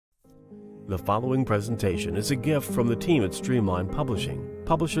The following presentation is a gift from the team at Streamline Publishing,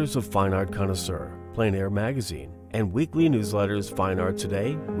 publishers of Fine Art Connoisseur, Plein Air Magazine, and weekly newsletters Fine Art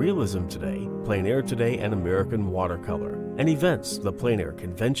Today, Realism Today, Plein Air Today, and American Watercolor, and events, the Plein Air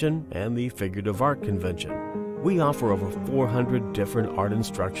Convention and the Figurative Art Convention. We offer over 400 different art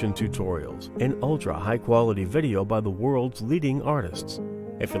instruction tutorials and ultra high-quality video by the world's leading artists.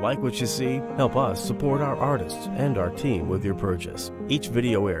 If you like what you see, help us support our artists and our team with your purchase. Each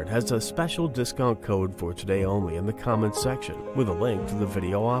video aired has a special discount code for today only in the comments section with a link to the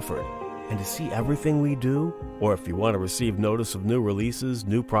video offered. And to see everything we do, or if you want to receive notice of new releases,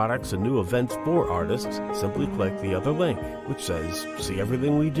 new products, and new events for artists, simply click the other link, which says, "See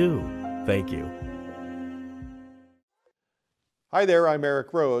everything we do." Thank you. Hi there, I'm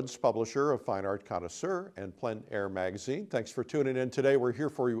Eric Rhodes, publisher of Fine Art Connoisseur and Plein Air Magazine. Thanks for tuning in today. We're here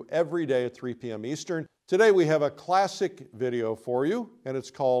for you every day at 3 p.m. Eastern. Today we have a classic video for you, and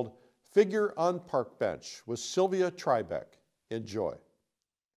it's called Figure on Park Bench with Sylvia Trybek. Enjoy.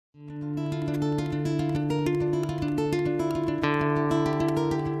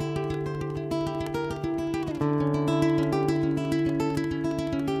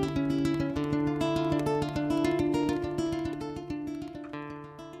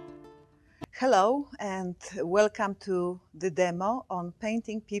 Hello and welcome to the demo on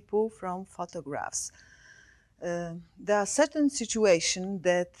painting people from photographs. There are certain situations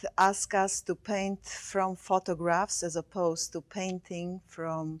that ask us to paint from photographs as opposed to painting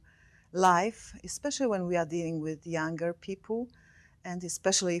from life, especially when we are dealing with younger people and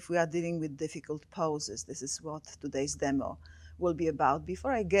especially if we are dealing with difficult poses. This is what today's demo will be about.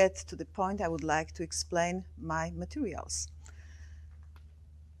 Before I get to the point, I would like to explain my materials.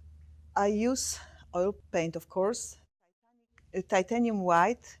 I use oil paint, of course, titanium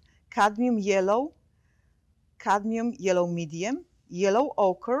white, cadmium yellow medium, yellow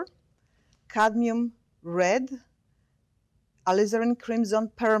ochre, cadmium red, alizarin crimson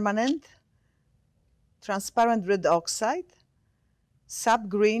permanent, transparent red oxide, sap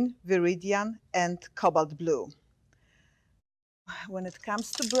green viridian, and cobalt blue. When it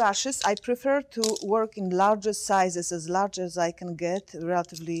comes to brushes, I prefer to work in larger sizes, as large as I can get,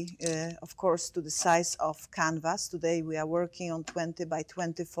 relatively, of course, to the size of canvas. Today we are working on 20 by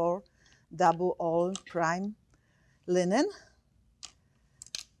 24 double all prime linen,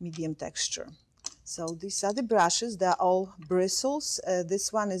 medium texture. So these are the brushes. They are all bristles.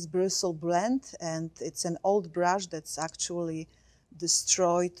 This one is bristle blend, and it's an old brush that's actually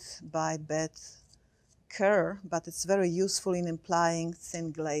destroyed by bad care, but it's very useful in applying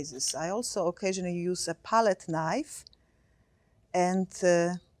thin glazes. I also occasionally use a palette knife and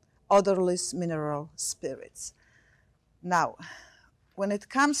odorless mineral spirits. Now, when it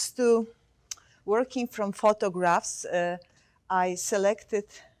comes to working from photographs, I selected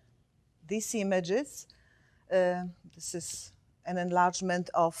these images. This is an enlargement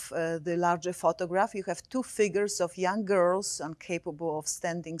of the larger photograph. You have two figures of young girls incapable of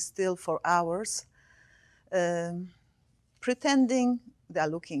standing still for hours, pretending they're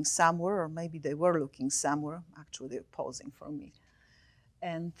looking somewhere, or maybe they were looking somewhere. Actually, they're posing for me.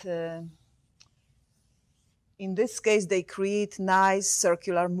 And in this case, they create nice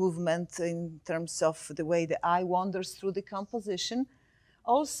circular movement in terms of the way the eye wanders through the composition.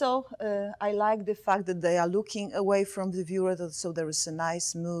 Also, I like the fact that they are looking away from the viewer, so there is a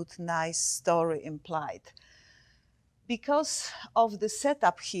nice mood, nice story implied. Because of the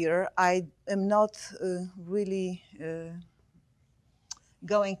setup here, I am not really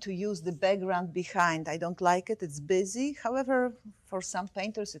going to use the background behind. I don't like it, it's busy. However, for some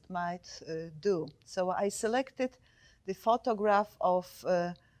painters it might do. So I selected the photograph of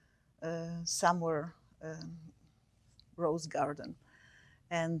somewhere rose garden.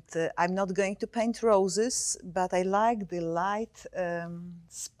 And I'm not going to paint roses, but I like the light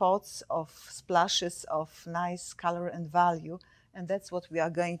spots of splashes of nice color and value, and that's what we are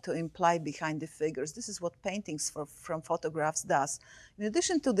going to imply behind the figures. This is what paintings from photographs does. In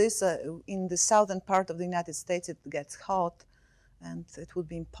addition to this, in the southern part of the United States, it gets hot, and it would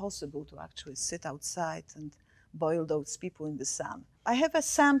be impossible to actually sit outside and boil those people in the sun. I have a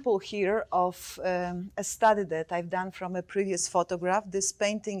sample here of a study that I've done from a previous photograph. This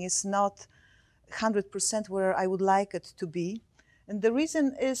painting is not 100% where I would like it to be. And the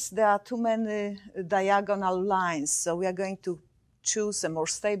reason is there are too many diagonal lines. So we are going to choose a more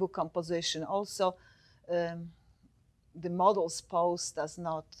stable composition. Also, the model's pose does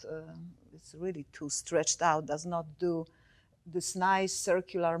not, it's really too stretched out, does not do this nice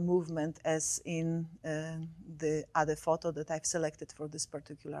circular movement as in the other photo that I've selected for this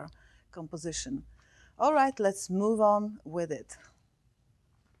particular composition. All right, let's move on with it.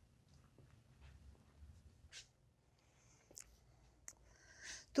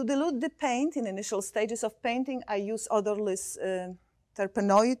 To dilute the paint in initial stages of painting, I use odorless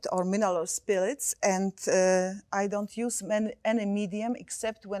terpenoid or mineral spirits, and I don't use any medium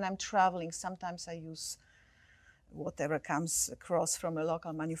except when I'm traveling. Sometimes I use whatever comes across from a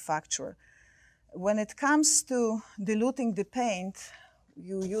local manufacturer. When it comes to diluting the paint,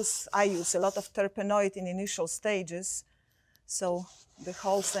 I use a lot of terpenoid in initial stages, so the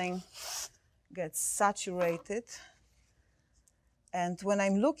whole thing gets saturated. And when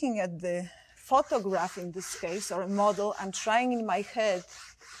I'm looking at the photograph in this case, or a model, I'm trying in my head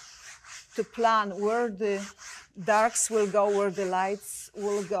to plan where the darks will go, where the lights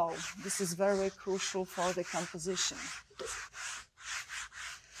will go. This is very crucial for the composition.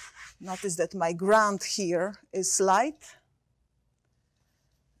 Notice that my ground here is light,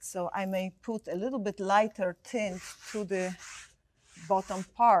 so I may put a little bit lighter tint to the bottom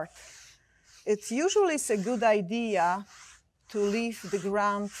part. It usually is a good idea to leave the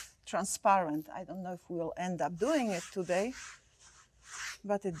ground transparent. I don't know if we'll end up doing it today,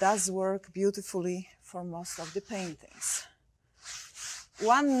 but it does work beautifully for most of the paintings.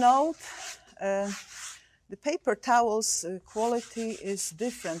 One note, the paper towels quality is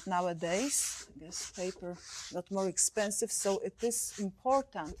different nowadays. I guess paper got more expensive, so it is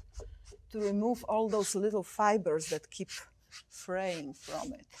important to remove all those little fibers that keep fraying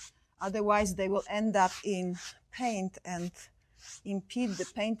from it. Otherwise, they will end up in paint and impede the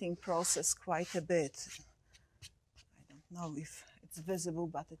painting process quite a bit. I don't know if it's visible,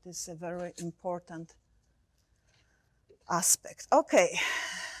 but it is a very important aspect. Okay,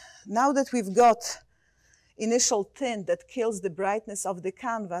 now that we've got initial tint that kills the brightness of the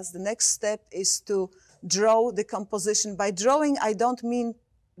canvas, the next step is to draw the composition. By drawing, I don't mean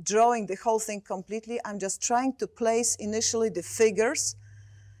drawing the whole thing completely. I'm just trying to place initially the figures,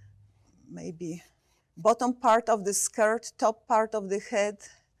 maybe bottom part of the skirt, top part of the head,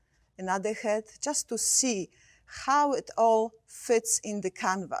 another head, just to see how it all fits in the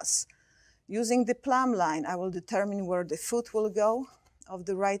canvas. Using the plumb line, I will determine where the foot will go of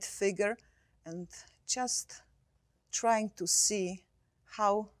the right figure, and just trying to see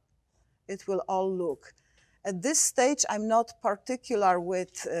how it will all look. At this stage, I'm not particular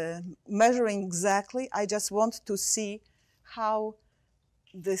with measuring exactly. I just want to see how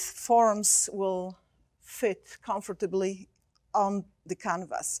the forms will fit comfortably on the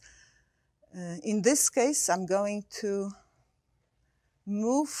canvas. In this case, I'm going to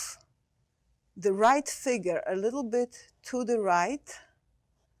move the right figure a little bit to the right.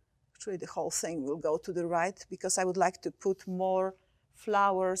 Actually, the whole thing will go to the right because I would like to put more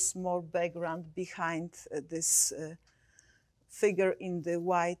flowers, more background behind this figure in the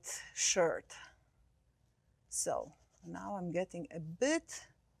white shirt. So now I'm getting a bit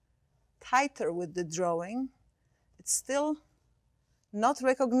tighter with the drawing. It's still not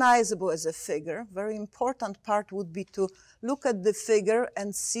recognizable as a figure. Very important part would be to look at the figure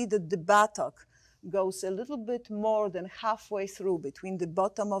and see that the buttock goes a little bit more than halfway through between the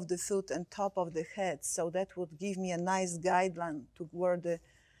bottom of the foot and top of the head. So that would give me a nice guideline to where the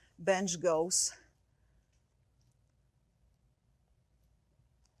bench goes.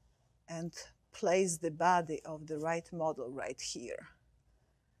 And place the body of the right model right here.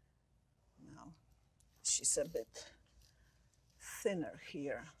 Now, she's a bit thinner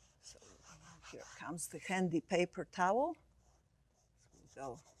here. So here comes the handy paper towel. So we'll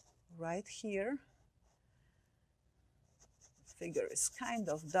go right here. The figure is kind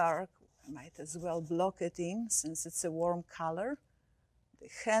of dark. I might as well block it in since it's a warm color. The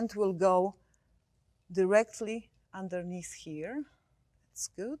hand will go directly underneath here. That's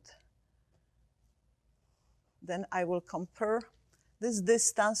good. Then I will compare this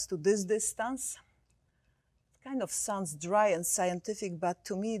distance to this distance. It kind of sounds dry and scientific, but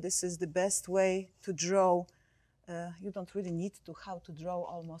to me this is the best way to draw. You don't really need to how to draw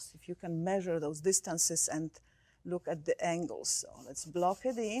almost if you can measure those distances and look at the angles. So let's block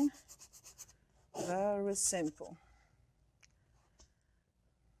it in. Very simple.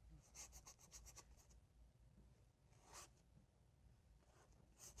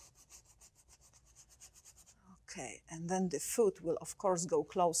 Okay, and then the foot will of course go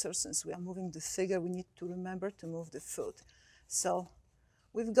closer. Since we are moving the figure, we need to remember to move the foot. So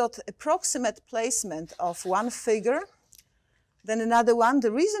we've got approximate placement of one figure, then another one.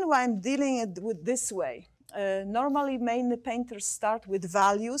 The reason why I'm dealing it with this way, normally mainly painters start with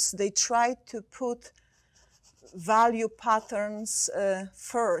values. They try to put value patterns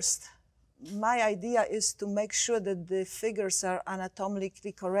first. My idea is to make sure that the figures are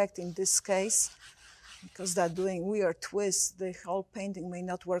anatomically correct in this case, because they're doing weird twists, the whole painting may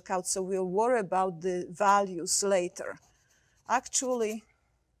not work out, so we'll worry about the values later. Actually,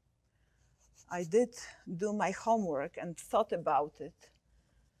 I did do my homework and thought about it,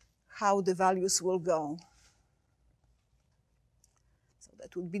 how the values will go. So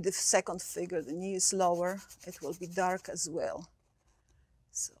that would be the second figure. The knee is lower. It will be dark as well.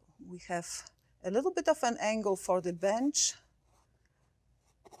 So we have a little bit of an angle for the bench.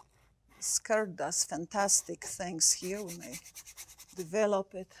 The skirt does fantastic things here. We may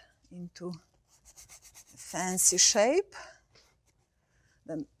develop it into a fancy shape.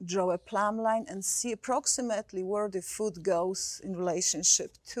 Then draw a plumb line and see approximately where the foot goes in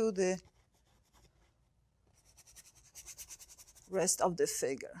relationship to the rest of the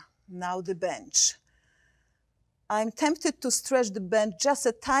figure. Now the bench. I'm tempted to stretch the bench just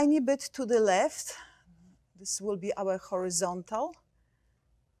a tiny bit to the left. This will be our horizontal.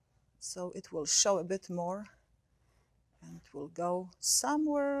 So it will show a bit more and it will go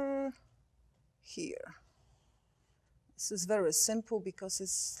somewhere here. This is very simple because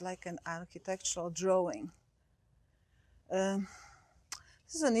it's like an architectural drawing.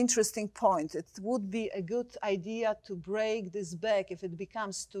 This is an interesting point. It would be a good idea to break this back if it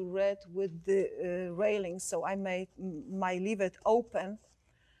becomes too red with the railing. So I might leave it open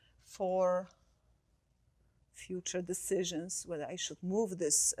for future decisions, whether I should move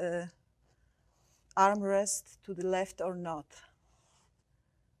this armrest to the left or not.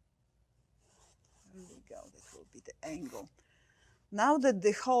 There we go, that will be the angle. Now that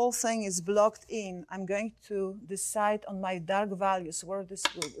the whole thing is blocked in, I'm going to decide on my dark values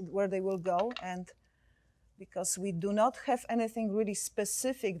where they will go. And because we do not have anything really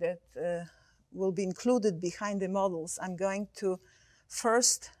specific that will be included behind the models, I'm going to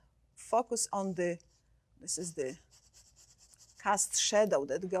first focus on this is the cast shadow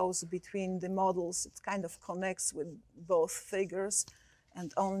that goes between the models. It kind of connects with both figures,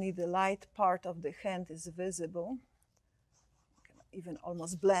 and only the light part of the hand is visible. You can even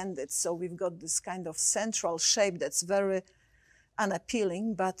almost blend it. So we've got this kind of central shape that's very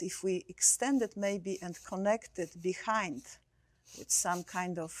unappealing, but if we extend it maybe and connect it behind with some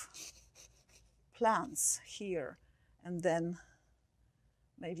kind of plants here, and then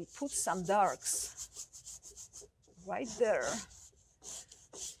maybe put some darks right there,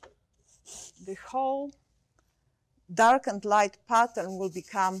 the whole dark and light pattern will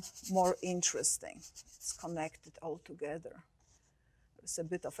become more interesting. It's connected all together. There's a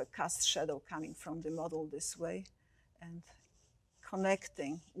bit of a cast shadow coming from the model this way and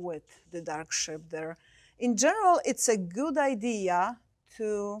connecting with the dark shape there. In general, it's a good idea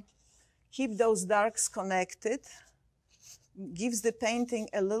to keep those darks connected. Gives the painting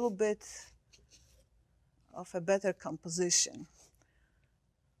a little bit of a better composition,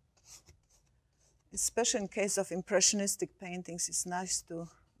 especially in case of impressionistic paintings. It's nice to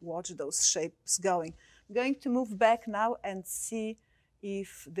watch those shapes going. I'm going to move back now and see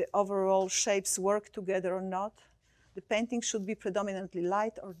if the overall shapes work together or not. The painting should be predominantly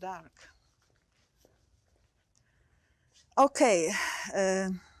light or dark. Okay,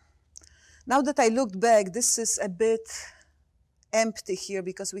 now that I looked back, this is a bit empty here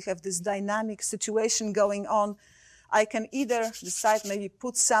because we have this dynamic situation going on. I can either decide maybe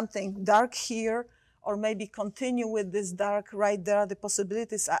put something dark here or maybe continue with this dark right there. The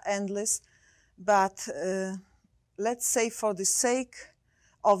possibilities are endless. But let's say for the sake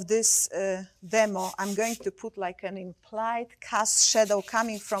of this demo, I'm going to put like an implied cast shadow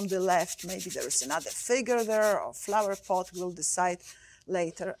coming from the left. Maybe there is another figure there or flower pot. We'll decide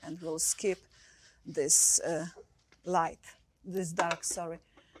later and we'll skip this dark, sorry.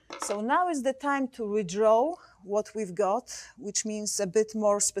 So now is the time to redraw what we've got, which means a bit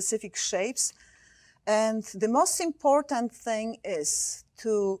more specific shapes. And the most important thing is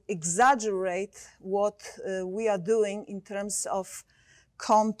to exaggerate what we are doing in terms of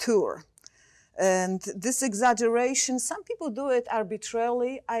contour. And this exaggeration, some people do it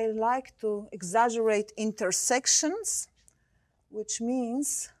arbitrarily. I like to exaggerate intersections, which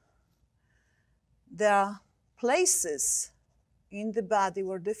means there are places in the body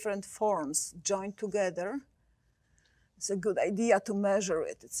where different forms join together. It's a good idea to measure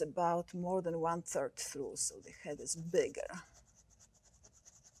it. It's about more than 1/3 through, so the head is bigger.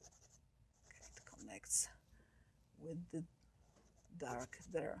 Okay, it connects with the dark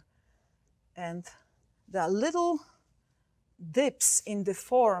there. And there are little dips in the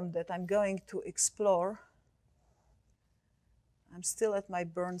form that I'm going to explore. I'm still at my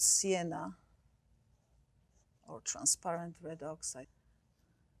burnt sienna or transparent red oxide.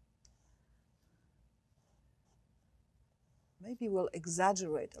 Maybe we'll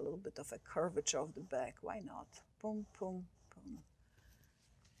exaggerate a little bit of a curvature of the back. Why not? Boom, boom, boom.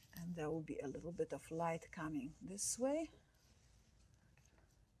 And there will be a little bit of light coming this way.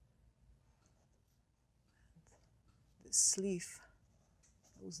 the sleeve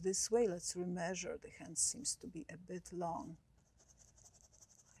goes this way. Let's remeasure. The hand seems to be a bit long.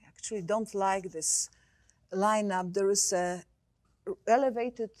 I actually don't like this lineup. There is a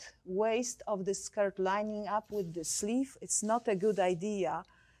elevated waist of the skirt lining up with the sleeve. It's not a good idea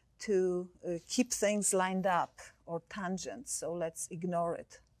to keep things lined up or tangent, so let's ignore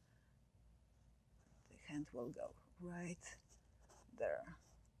it. The hand will go right there.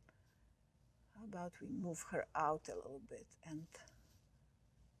 How about we move her out a little bit, and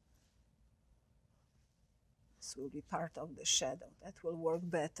this will be part of the shadow. That will work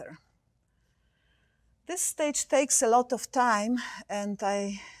better. This stage takes a lot of time, and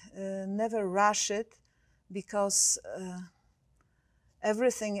I never rush it, because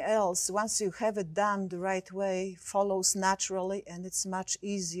everything else, once you have it done the right way, follows naturally, and it's much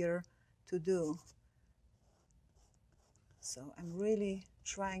easier to do. So I'm really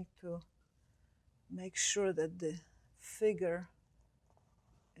trying to make sure that the figure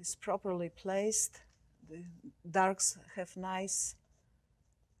is properly placed. The darks have nice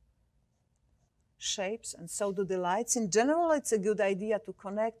shapes, and so do the lights. In general, it's a good idea to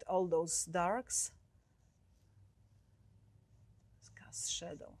connect all those darks. Cast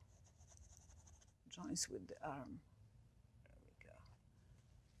shadow joins with the arm. There we go.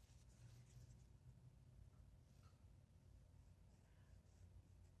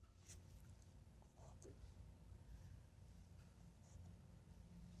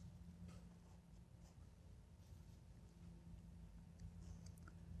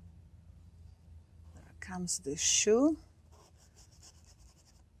 There comes the shoe.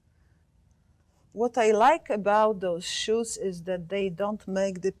 What I like about those shoes is that they don't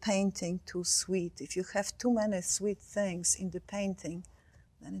make the painting too sweet. If you have too many sweet things in the painting,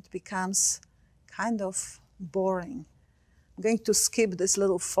 then it becomes kind of boring. I'm going to skip this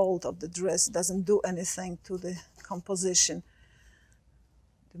little fold of the dress. It doesn't do anything to the composition.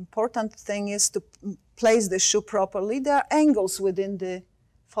 The important thing is to place the shoe properly. There are angles within the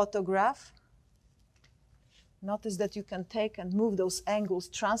photograph. Notice that you can take and move those angles,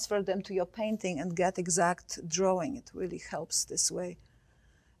 transfer them to your painting, and get exact drawing. It really helps this way.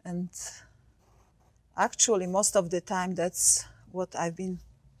 And actually, most of the time, that's what I've been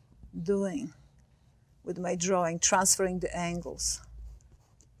doing with my drawing, transferring the angles.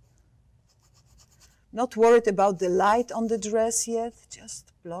 Not worried about the light on the dress yet,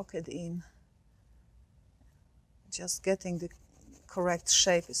 just block it in. Just getting the correct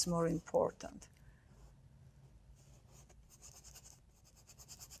shape is more important.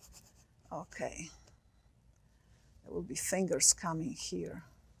 Okay, there will be fingers coming here.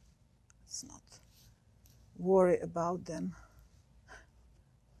 Let's not worry about them.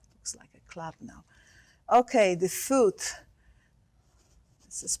 Looks like a club now. Okay, the foot.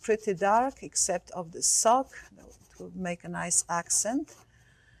 This is pretty dark, except of the sock. It will make a nice accent.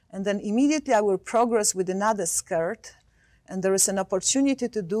 And then immediately I will progress with another skirt, and there is an opportunity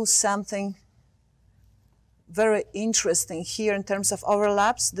to do something very interesting here in terms of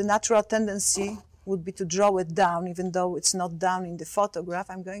overlaps. The natural tendency would be to draw it down, even though it's not down in the photograph.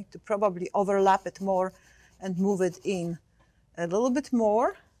 I'm going to probably overlap it more and move it in a little bit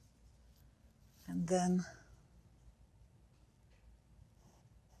more. And then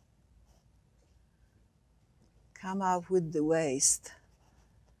come out with the waist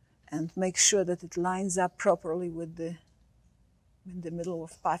and make sure that it lines up properly with the in the middle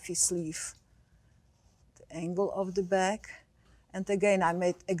of puffy sleeve. Angle of the back, and again I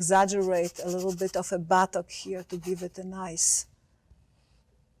may exaggerate a little bit of a buttock here to give it a nice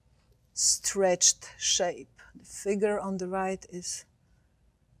stretched shape. The figure on the right is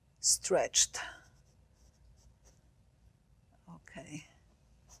stretched. Okay.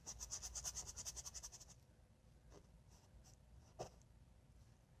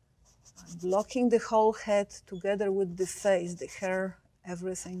 I'm blocking the whole head together with the face, the hair,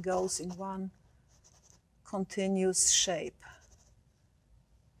 everything goes in one continuous shape.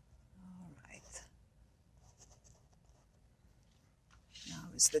 All right. Now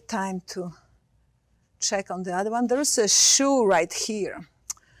is the time to check on the other one. There is a shoe right here,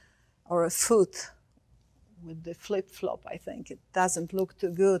 or a foot with the flip-flop, I think. It doesn't look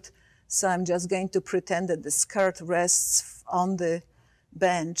too good, so I'm just going to pretend that the skirt rests on the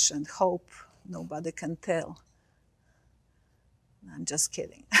bench and hope nobody can tell. I'm just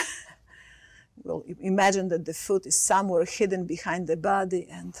kidding. We'll imagine that the foot is somewhere hidden behind the body,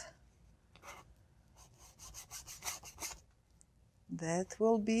 and that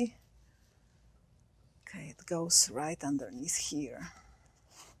will be, okay, it goes right underneath here.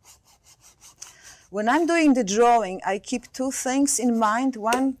 When I'm doing the drawing, I keep two things in mind.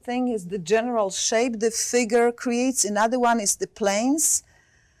 One thing is the general shape the figure creates. Another one is the planes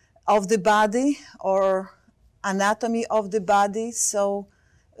of the body or anatomy of the body. So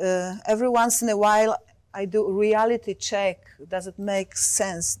every once in a while, I do a reality check. Does it make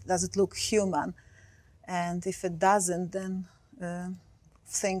sense? Does it look human? And if it doesn't, then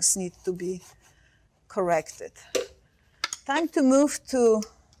things need to be corrected. Time to move to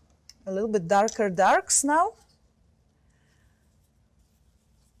a little bit darker darks now.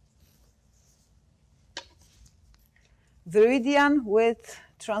 Viridian with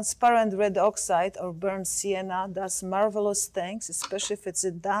transparent red oxide or burnt sienna does marvelous things, especially if it's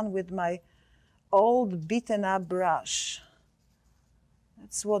done with my old beaten up brush.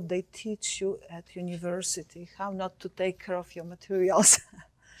 That's what they teach you at university, how not to take care of your materials.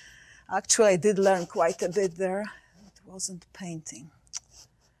 Actually, I did learn quite a bit there. It wasn't painting.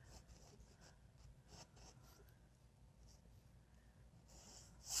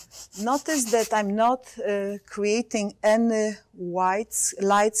 Notice that I'm not creating any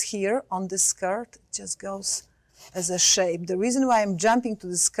lights here on the skirt. It just goes as a shape. The reason why I'm jumping to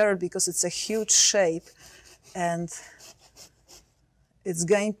the skirt because it's a huge shape and it's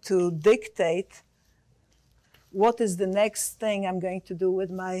going to dictate what is the next thing I'm going to do with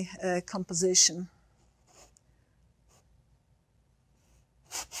my composition.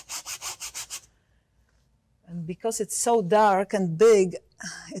 And because it's so dark and big,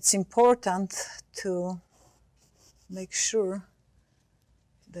 it's important to make sure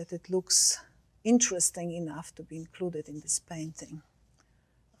that it looks interesting enough to be included in this painting.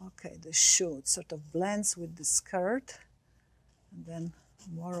 Okay, the shoe, it sort of blends with the skirt, and then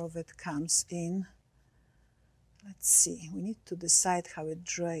more of it comes in. Let's see, we need to decide how it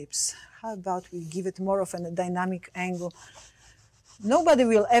drapes. How about we give it more of a dynamic angle? Nobody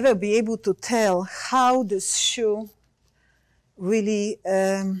will ever be able to tell how this shoe really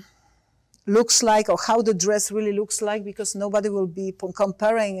looks like, or how the dress really looks like, because nobody will be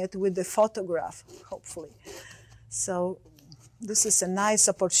comparing it with the photograph, hopefully. So this is a nice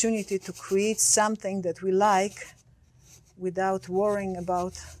opportunity to create something that we like without worrying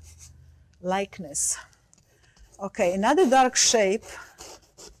about likeness. Okay, another dark shape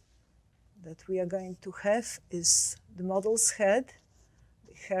that we are going to have is the model's head,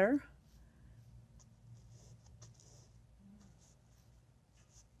 the hair.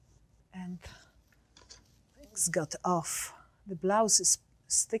 And things got off. The blouse is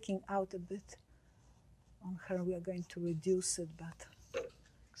sticking out a bit. On her, we are going to reduce it, but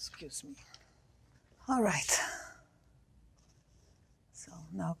excuse me. All right. So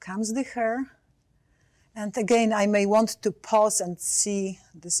now comes the hair. And again, I may want to pause and see.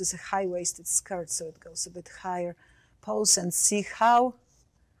 This is a high-waisted skirt, so it goes a bit higher. Pause and see how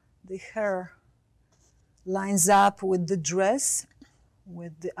the hair lines up with the dress,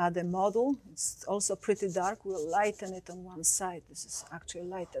 with the other model. It's also pretty dark. We'll lighten it on one side. This is actually a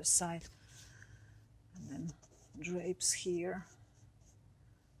lighter side. And then drapes here.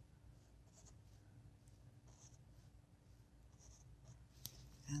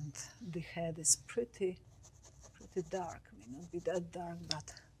 And the head is pretty dark. May not be that dark,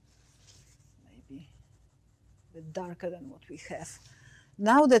 but maybe a bit darker than what we have.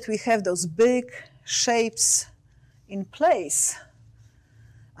 Now that we have those big shapes in place,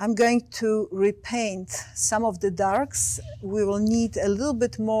 I'm going to repaint some of the darks. We will need a little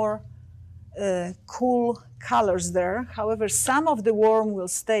bit more cool colors there. However, some of the warm will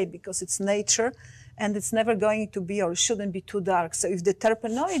stay because it's nature, and it's never going to be or shouldn't be too dark. So if the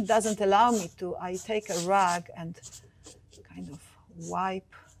terpenoid doesn't allow me to, I take a rag and kind of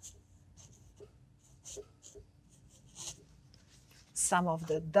wipe some of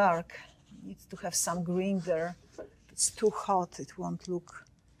the dark. It needs to have some green there. If it's too hot, it won't look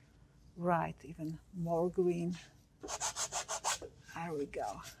right. Even more green. There we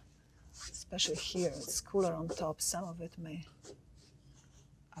go. Especially here, it's cooler on top. Some of it may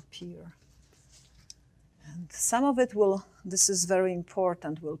appear. And some of it will, this is very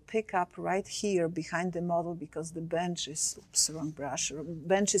important, will pick up right here behind the model because the bench is, oops, wrong brush,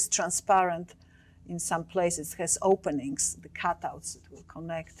 bench is transparent in some places. It has openings, the cutouts that will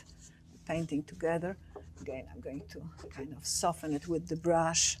connect the painting together. Again, I'm going to kind of soften it with the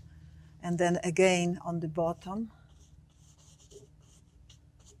brush. And then again on the bottom.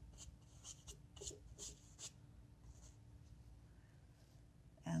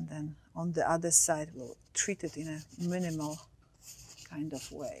 And then on the other side, we'll treat it in a minimal kind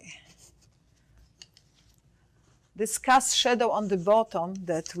of way. This cast shadow on the bottom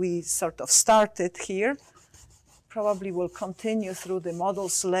that we sort of started here probably will continue through the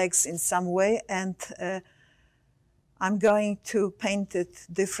model's legs in some way, and I'm going to paint it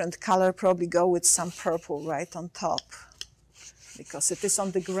different color, probably go with some purple right on top, because it is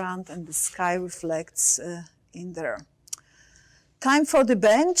on the ground and the sky reflects in there. Time for the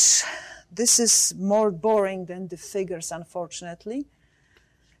bench. This is more boring than the figures, unfortunately,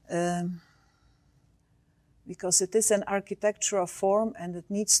 because it is an architectural form and it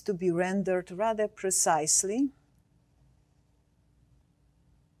needs to be rendered rather precisely.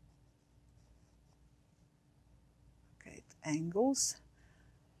 Okay, angles.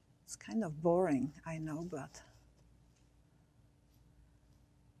 It's kind of boring, I know, but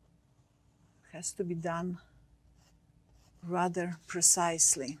it has to be done rather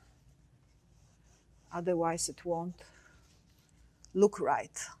precisely. Otherwise, it won't look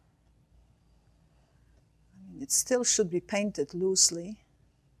right. I mean, it still should be painted loosely.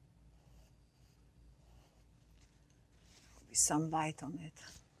 There'll be some light on it.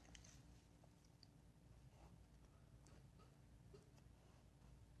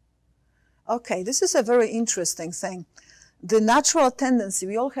 Okay, this is a very interesting thing. The natural tendency,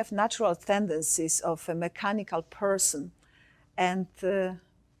 we all have natural tendencies of a mechanical person, and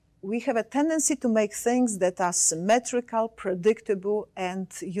we have a tendency to make things that are symmetrical, predictable, and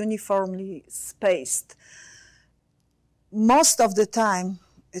uniformly spaced. Most of the time,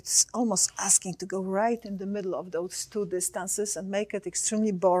 it's almost asking to go right in the middle of those two distances and make it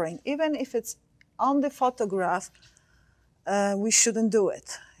extremely boring. Even if it's on the photograph, we shouldn't do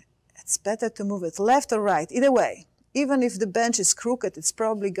it. It's better to move it left or right, either way. Even if the bench is crooked, it's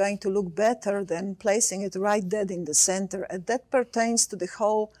probably going to look better than placing it right dead in the center. And that pertains to the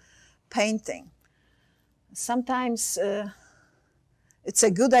whole painting. Sometimes it's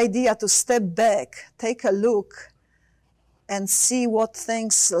a good idea to step back, take a look, and see what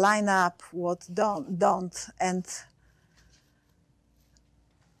things line up, what don't, and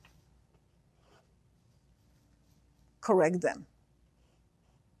correct them,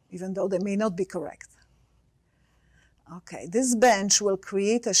 even though they may not be correct. Okay, this bench will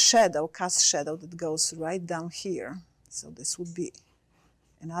create a shadow, cast shadow, that goes right down here. So this would be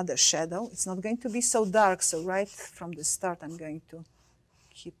another shadow. It's not going to be so dark, so right from the start I'm going to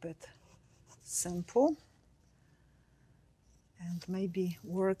keep it simple. And maybe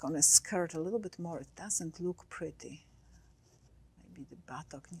work on a skirt a little bit more. It doesn't look pretty. Maybe the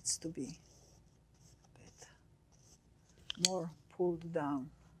buttock needs to be a bit more pulled down.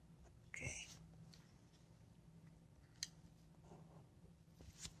 Okay.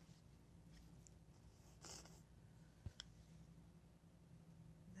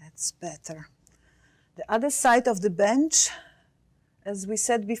 That's better. The other side of the bench, as we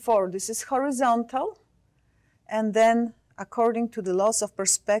said before, this is horizontal, and then according to the laws of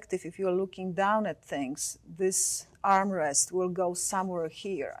perspective, if you're looking down at things, this armrest will go somewhere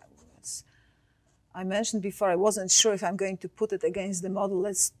here. I mentioned before, I wasn't sure if I'm going to put it against the model.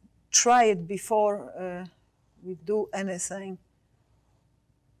 Let's try it before we do anything.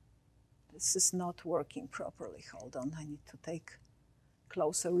 This is not working properly. Hold on, I need to take a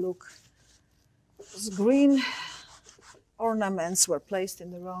closer look. Those green ornaments were placed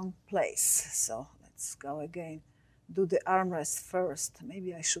in the wrong place. So let's go again. Do the armrest first.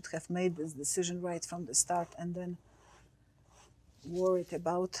 Maybe I should have made this decision right from the start and then worried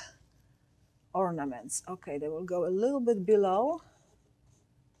about ornaments. Okay, they will go a little bit below.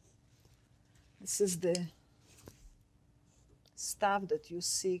 This is the stuff that you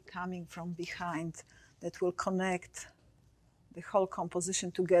see coming from behind that will connect the whole composition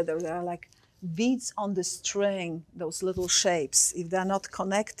together. They are like beads on the string, those little shapes. If they're not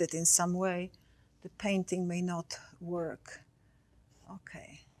connected in some way, the painting may not work.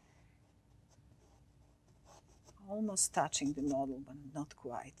 Okay. Almost touching the model, but not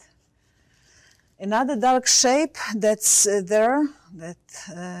quite. Another dark shape that's there,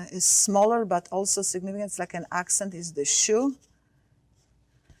 that is smaller but also significant, it's like an accent, is the shoe.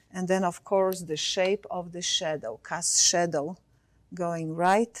 And then, of course, the shape of the shadow, cast shadow, going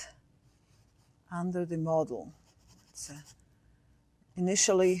right under the model. It's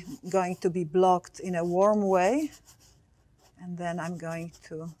initially going to be blocked in a warm way, and then I'm going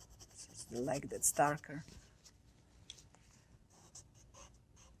to, this is the leg that's darker.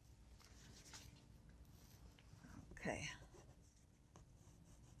 Okay.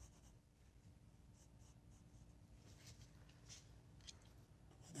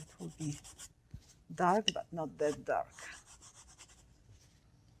 That will be dark, but not that dark.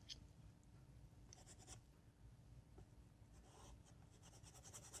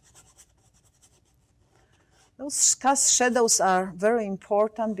 Those cast shadows are very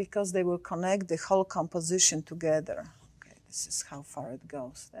important because they will connect the whole composition together. Okay, this is how far it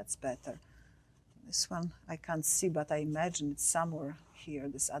goes. That's better. This one I can't see, but I imagine it's somewhere here,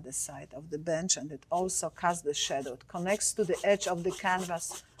 this other side of the bench, and it also casts the shadow. It connects to the edge of the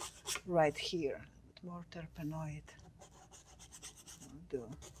canvas right here. More terpenoid will do.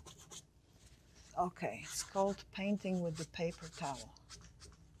 Okay, it's called painting with the paper towel.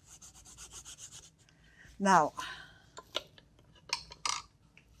 Now, maybe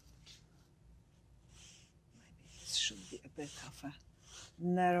this should be a bit of a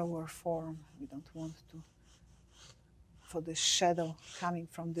narrower form. We don't want to, for the shadow coming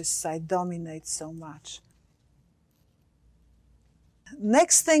from this side, dominate so much.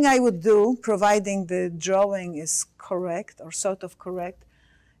 Next thing I would do, providing the drawing is correct or sort of correct,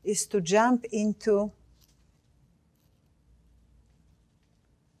 is to jump into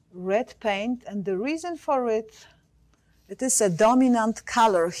red paint. And the reason for it, it is a dominant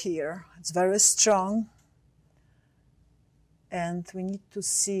color here. It's very strong. And we need to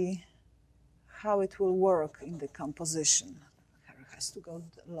see how it will work in the composition. It has to go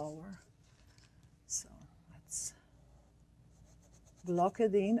lower. So let's block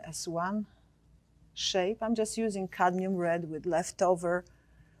it in as one shape. I'm just using cadmium red with leftover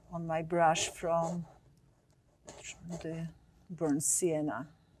on my brush from the burnt sienna.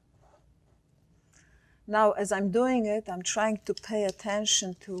 Now, as I'm doing it, I'm trying to pay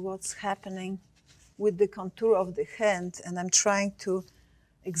attention to what's happening with the contour of the hand, and I'm trying to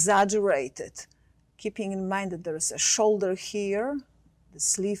exaggerate it, keeping in mind that there is a shoulder here, the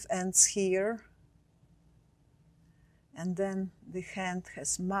sleeve ends here, and then the hand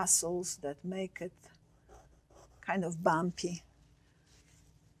has muscles that make it kind of bumpy.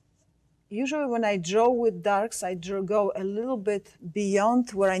 Usually when I draw with darks, I go a little bit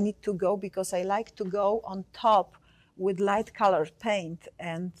beyond where I need to go because I like to go on top with light colored paint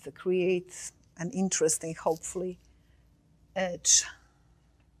and create an interesting, hopefully, edge.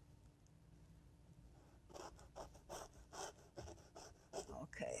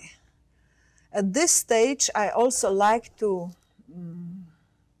 Okay. At this stage, I also like to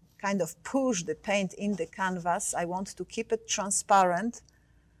kind of push the paint in the canvas. I want to keep it transparent.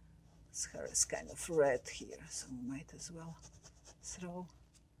 This hair is kind of red here, so we might as well throw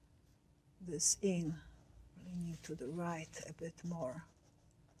this in, leaning to the right a bit more.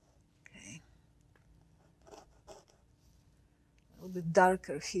 Okay. A little bit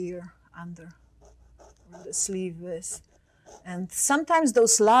darker here under where the sleeve is. And sometimes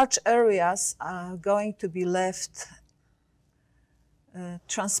those large areas are going to be left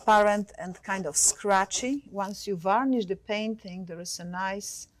transparent and kind of scratchy. Once you varnish the painting, there is a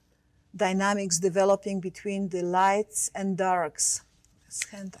nice dynamics developing between the lights and darks. This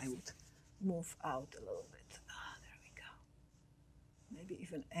hand I would move out a little bit. Ah, there we go. Maybe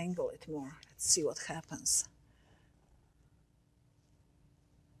even angle it more. Let's see what happens.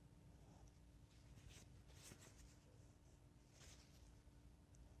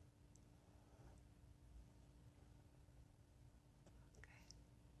 Okay.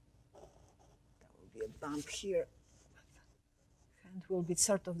 That will be a bump here. Hand will be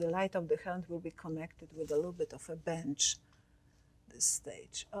sort of, the light of the hand will be connected with a little bit of a bench this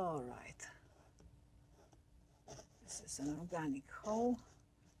stage. All right. This is an organic hole.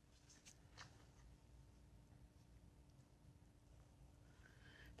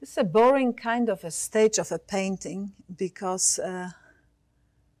 This is a boring kind of a stage of a painting because there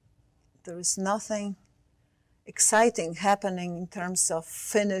is nothing exciting happening in terms of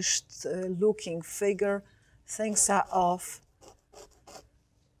finished looking figure. Things are off.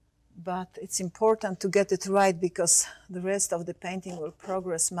 But it's important to get it right because the rest of the painting will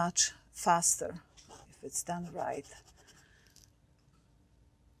progress much faster if it's done right.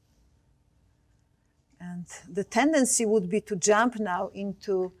 And the tendency would be to jump now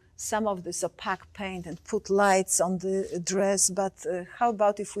into some of this opaque paint and put lights on the dress, but how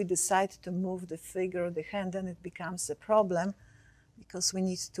about if we decide to move the figure, the hand, then it becomes a problem because we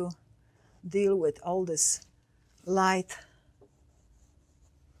need to deal with all this light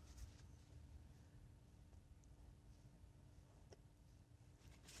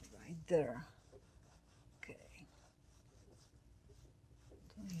there. Okay.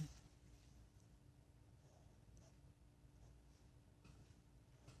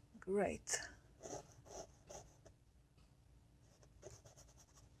 Great.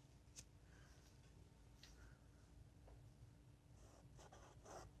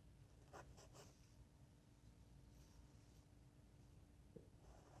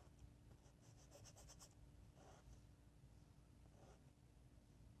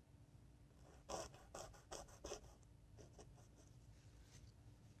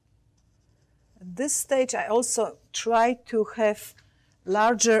 this stage, I also try to have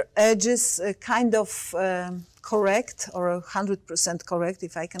larger edges, kind of correct, or 100% correct,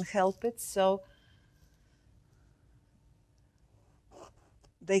 if I can help it. So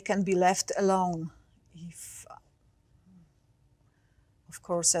they can be left alone if, of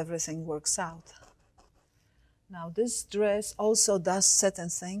course, everything works out. Now, this dress also does certain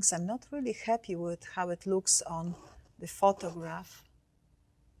things. I'm not really happy with how it looks on the photograph.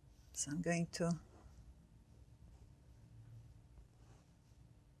 So I'm going to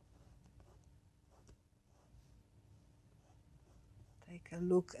take a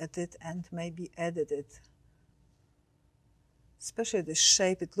look at it and maybe edit it. Especially the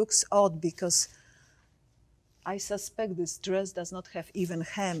shape, it looks odd because I suspect this dress does not have even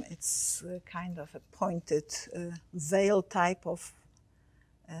hem. It's kind of a pointed veil type of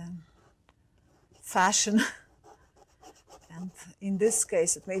fashion. And in this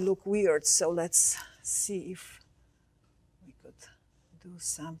case, it may look weird, so let's see if we could do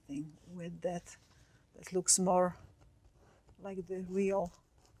something with that that looks more like the real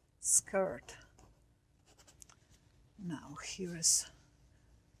skirt. Now, here is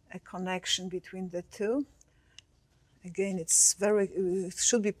a connection between the two. Again, it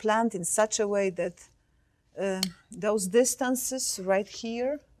should be planned in such a way that those distances right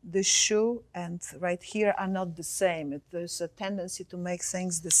here, the shoe, and right here are not the same. There's a tendency to make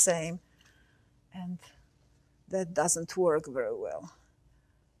things the same, and that doesn't work very well.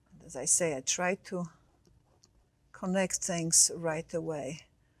 And as I say, I try to connect things right away.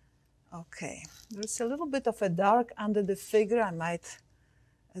 Okay, there's a little bit of a dark under the figure. I might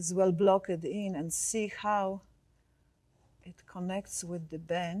as well block it in and see how it connects with the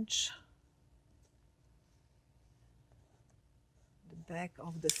bench, the back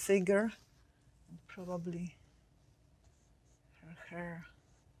of the figure, and probably her hair.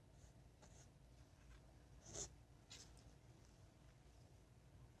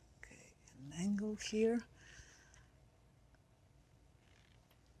 Okay, an angle here.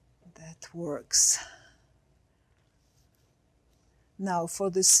 That works. Now,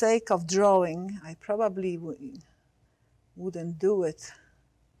 for the sake of drawing, I probably wouldn't do it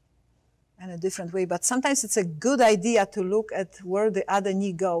in a different way, but sometimes it's a good idea to look at where the other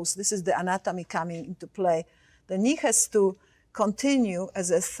knee goes. This is the anatomy coming into play. The knee has to continue as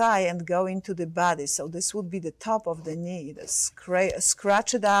a thigh and go into the body, so this would be the top of the knee.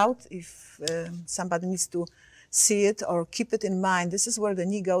 Scratch it out if somebody needs to see it, or keep it in mind. This is where the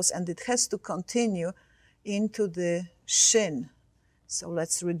knee goes, and it has to continue into the shin. So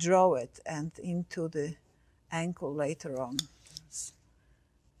let's redraw it, and into the ankle later on. It's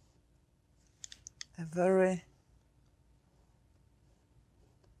a very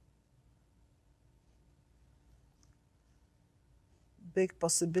big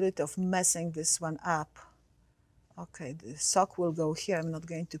possibility of messing this one up. Okay, the sock will go here. I'm not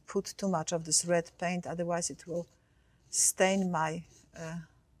going to put too much of this red paint, otherwise it will stain my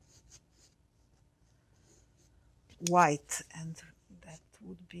white, and that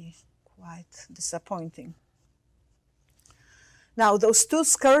would be quite disappointing. Now, those two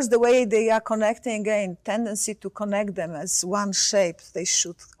skirts, the way they are connecting, again, tendency to connect them as one shape. They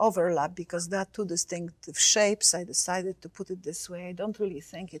should overlap because they are two distinctive shapes. I decided to put it this way. I don't really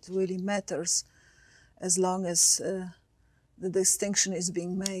think it really matters as long as the distinction is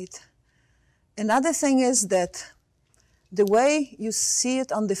being made. Another thing is that the way you see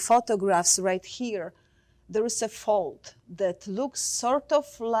it on the photographs right here, there is a fold that looks sort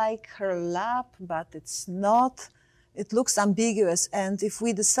of like her lap, but it's not. It looks ambiguous, and if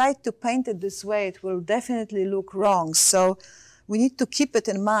we decide to paint it this way, it will definitely look wrong. So we need to keep it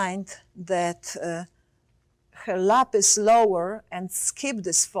in mind that her lap is lower, and skip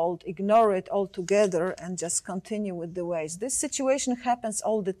this fold, ignore it altogether, and just continue with the waist. This situation happens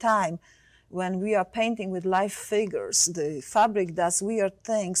all the time when we are painting with live figures. The fabric does weird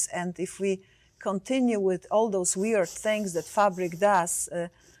things, and if we continue with all those weird things that fabric does,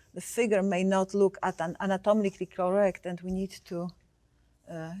 the figure may not look anatomically correct, and we need to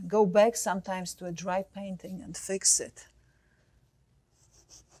go back sometimes to a dry painting and fix it.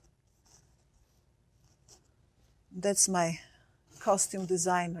 That's my costume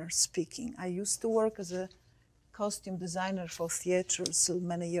designer speaking. I used to work as a costume designer for theater so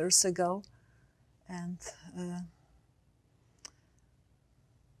many years ago, and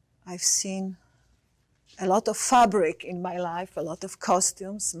I've seen a lot of fabric in my life, a lot of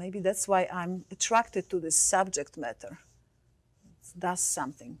costumes. Maybe that's why I'm attracted to this subject matter. It does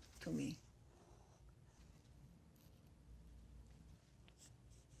something to me.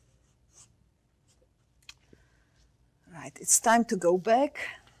 Right, it's time to go back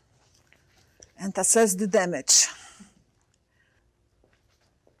and assess the damage.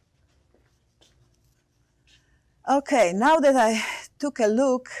 Okay, now that I took a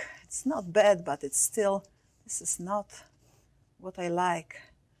look, it's not bad, but it's still, this is not what I like.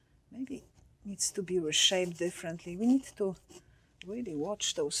 Maybe it needs to be reshaped differently. We need to really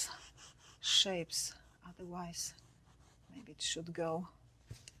watch those shapes, otherwise maybe it should go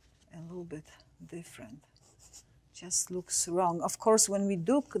a little bit different. Just looks wrong. Of course, when we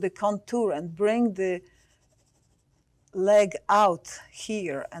do the contour and bring the leg out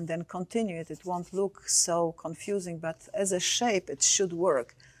here and then continue it, it won't look so confusing, but as a shape it should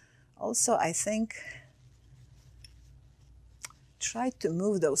work. Also, I think, try to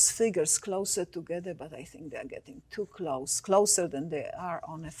move those figures closer together, but I think they're getting too close, closer than they are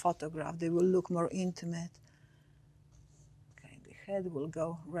on a photograph. They will look more intimate. Okay, the head will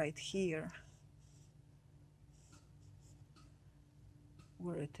go right here,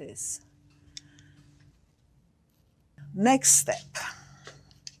 where it is. Next step.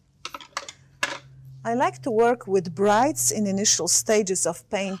 I like to work with brights in initial stages of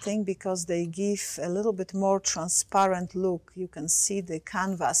painting because they give a little bit more transparent look. You can see the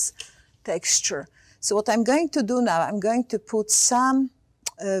canvas texture. So what I'm going to do now, I'm going to put some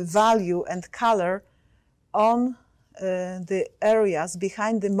value and color on the areas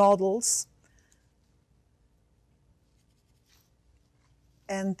behind the models.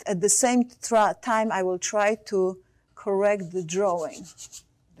 And at the same time, I will try to correct the drawing.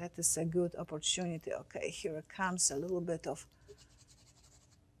 That is a good opportunity. Okay, here comes a little bit of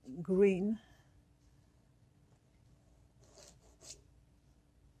green.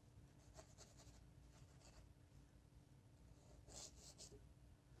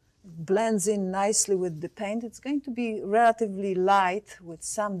 It blends in nicely with the paint. It's going to be relatively light with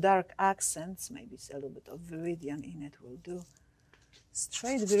some dark accents. Maybe a little bit of viridian in it will do.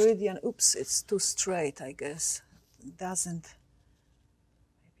 Straight viridian, oops, it's too straight, I guess. It doesn't,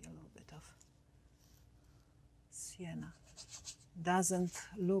 maybe a little bit of sienna. Doesn't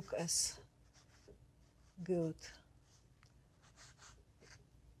look as good.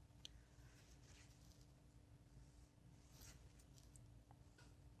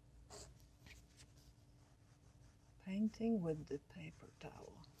 Painting with the paper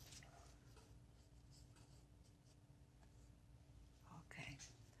towel.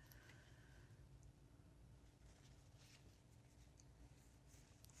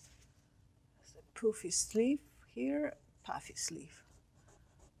 Poofy sleeve here, puffy sleeve,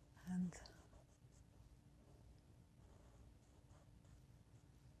 and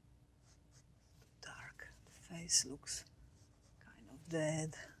dark. The face looks kind of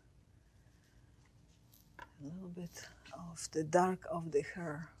dead. A little bit of the dark of the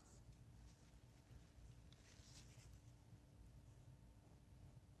hair.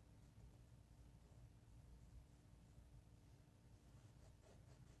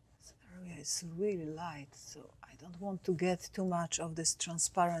 It's really light, so I don't want to get too much of this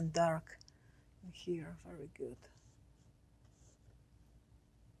transparent dark here. Very good.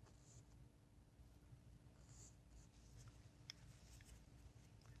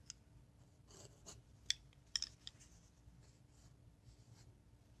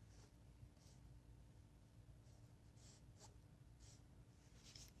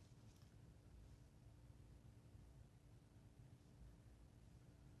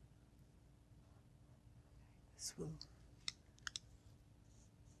 This will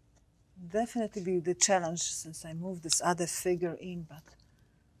definitely be the challenge since I moved this other figure in, but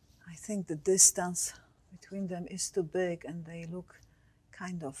I think the distance between them is too big and they look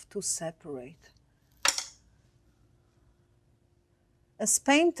kind of too separate. As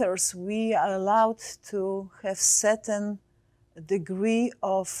painters, we are allowed to have certain degree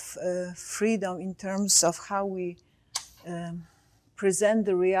of freedom in terms of how we present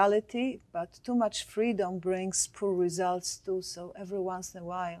the reality, but too much freedom brings poor results too. So every once in a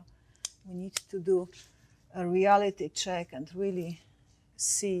while, we need to do a reality check and really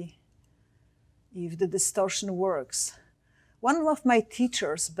see if the distortion works. One of my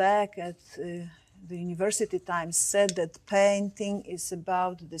teachers back at the university times said that painting is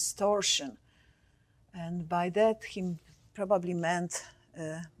about distortion. And by that, he probably meant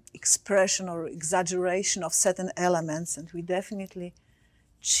expression or exaggeration of certain elements, and we definitely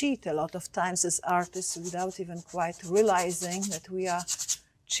cheat a lot of times as artists without even quite realizing that we are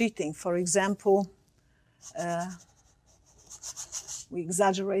cheating. For example, we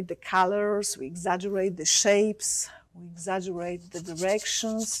exaggerate the colors, we exaggerate the shapes, we exaggerate the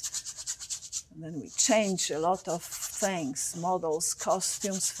directions, and then we change a lot of things, models,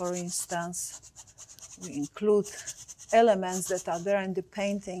 costumes, for instance. We include elements that are there in the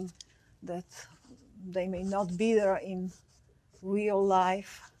painting that They may not be there in real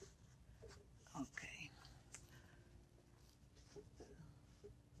life. Okay.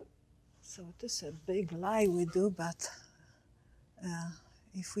 So it is a big lie we do, but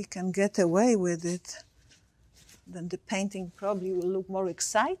if we can get away with it, then the painting probably will look more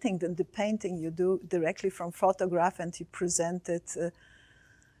exciting than the painting you do directly from photograph and you present it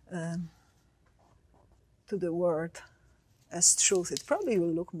to the world as truth. It probably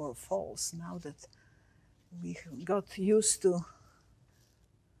will look more false now that we got used to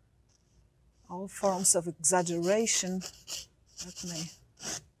all forms of exaggeration.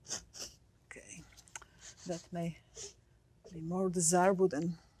 That may be more desirable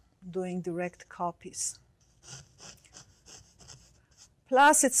than doing direct copies.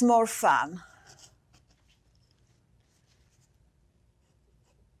 Plus, it's more fun.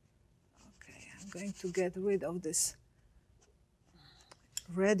 Okay, I'm going to get rid of this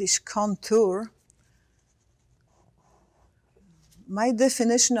reddish contour. My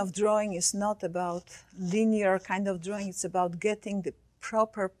definition of drawing is not about linear kind of drawing, it's about getting the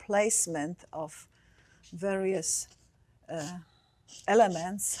proper placement of various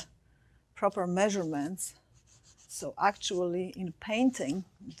elements, proper measurements. So actually in painting,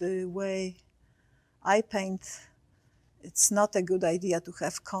 the way I paint, it's not a good idea to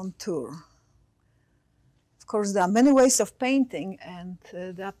have contour. Of course, there are many ways of painting, and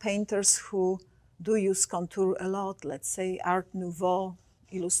there are painters who do use contour a lot. Let's say Art Nouveau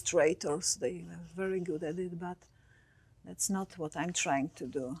illustrators, they are very good at it, but that's not what I'm trying to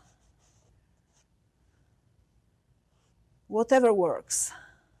do. Whatever works.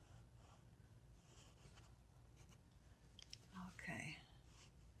 Okay,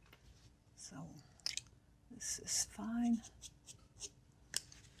 so this is fine.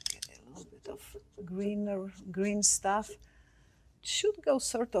 Get a little bit of green stuff. It should go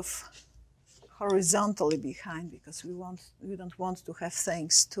sort of horizontally behind because we don't want to have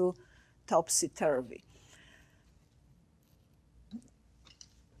things too topsy-turvy.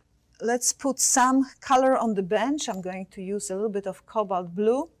 Let's put some color on the bench. I'm going to use a little bit of cobalt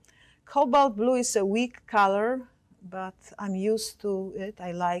blue. Cobalt blue is a weak color, but I'm used to it.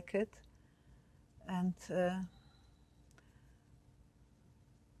 I like it. And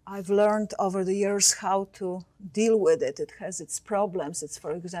I've learned over the years how to deal with it. It has its problems. It's,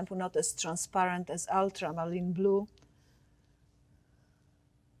 for example, not as transparent as ultramarine blue.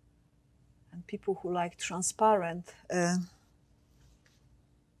 And people who like transparent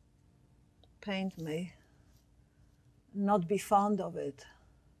paint may not be fond of it.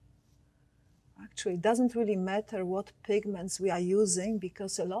 Actually, it doesn't really matter what pigments we are using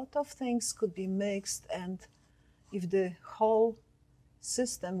because a lot of things could be mixed, and if the whole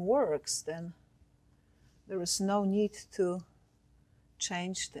system works, then there is no need to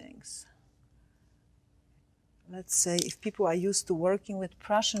change things. Let's say if people are used to working with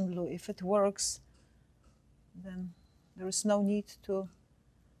Prussian blue, if it works, then there is no need to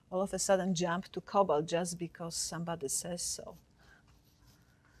all of a sudden jump to cobalt just because somebody says so.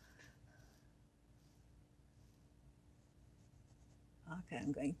 Okay,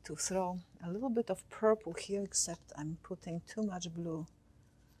 I'm going to throw a little bit of purple here, except I'm putting too much blue.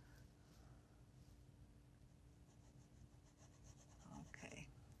 Okay.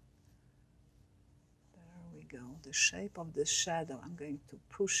 There we go. The shape of the shadow, I'm going to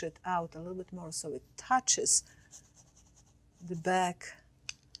push it out a little bit more so it touches the back.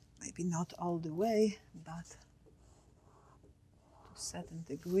 Maybe not all the way, but to a certain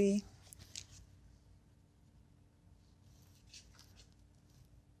degree.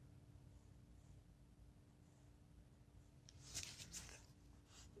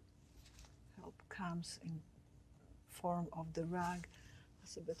 Help comes in form of the rag.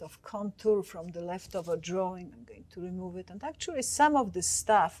 There's a bit of contour from the leftover drawing. I'm going to remove it. And actually some of the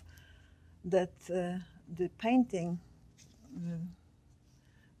stuff that the painting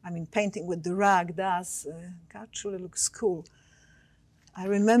painting with the rag does actually looks cool. I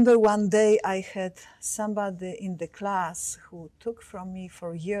remember one day I had somebody in the class who took from me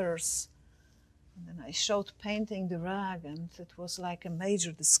for years, and then I showed painting the rag, and it was like a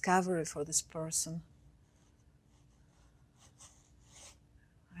major discovery for this person.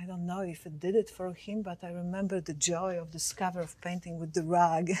 I don't know if it did it for him, but I remember the joy of discovery of painting with the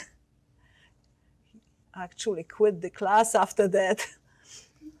rag. He actually quit the class after that.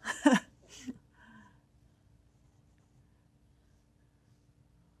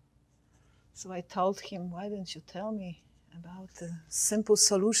 So I told him, why didn't you tell me about the simple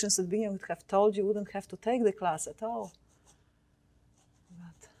solutions at the beginning? I would have told you wouldn't have to take the class at all.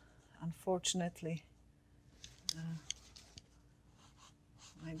 But unfortunately,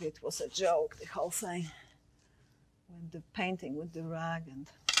 Maybe it was a joke, the whole thing, with the painting with the rag. And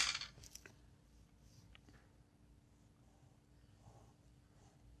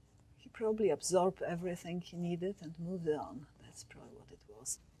he probably absorbed everything he needed and moved on. That's probably what it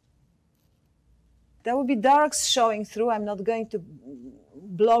was. There will be darks showing through. I'm not going to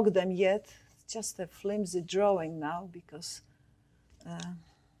block them yet. It's just a flimsy drawing now because it's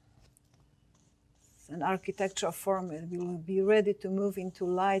an architectural form. We will be ready to move into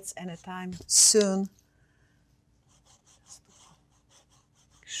lights anytime soon. Just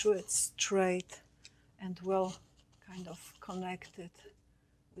make sure it's straight and well kind of connected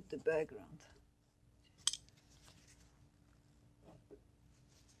with the background.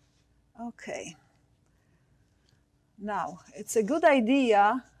 Okay. Now, it's a good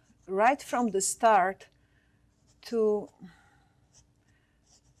idea right from the start to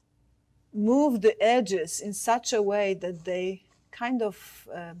move the edges in such a way that they kind of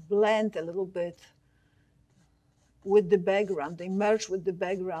blend a little bit with the background, they merge with the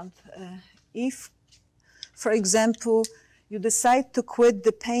background. If, for example, you decide to quit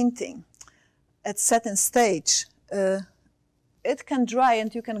the painting at certain stage, it can dry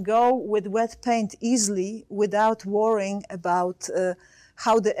and you can go with wet paint easily without worrying about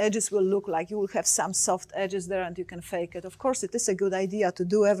how the edges will look like. You will have some soft edges there and you can fake it. Of course, it is a good idea to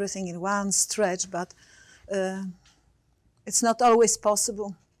do everything in one stretch, but it's not always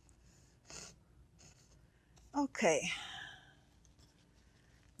possible. Okay.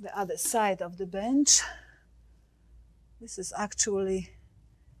 The other side of the bench. This is actually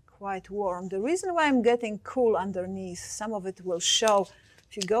quite warm. The reason why I'm getting cool underneath, some of it will show.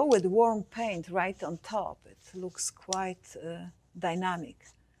 If you go with warm paint right on top, it looks quite dynamic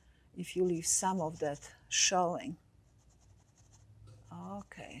if you leave some of that showing.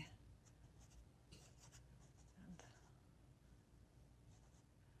 Okay.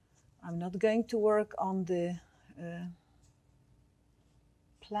 I'm not going to work on the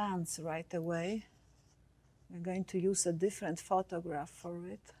plants right away. We're going to use a different photograph for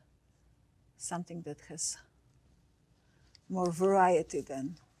it. Something that has more variety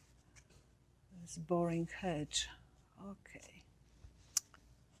than this boring hedge. Okay.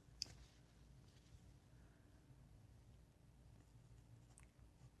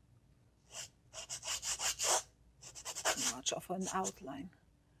 Too much of an outline.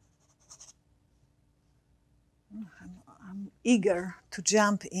 I'm eager to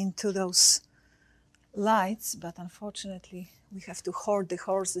jump into those lights, but unfortunately we have to hoard the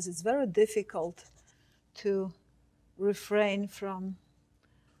horses. It's very difficult to refrain from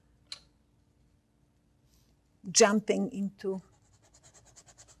jumping into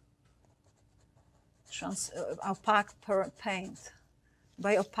opaque paint.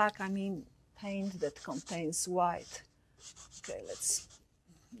 By opaque, I mean paint that contains white. Okay, let's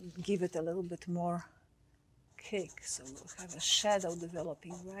give it a little bit more kick. So we'll have a shadow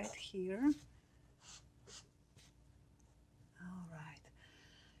developing right here.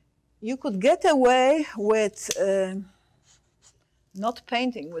 You could get away with not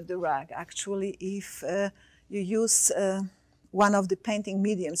painting with the rag, actually, if you use one of the painting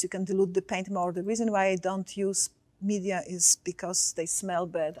mediums. You can dilute the paint more. The reason why I don't use media is because they smell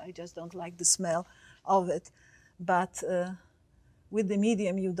bad. I just don't like the smell of it. But with the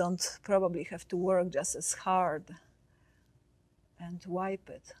medium, you don't probably have to work just as hard and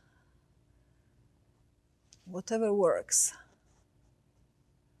wipe it. Whatever works.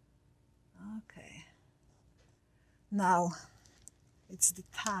 Okay. Now it's the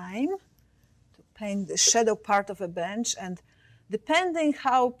time to paint the shadow part of a bench, and depending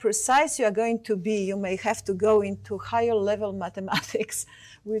how precise you are going to be, you may have to go into higher level mathematics,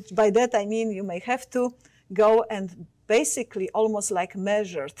 which by that I mean you may have to go and basically almost like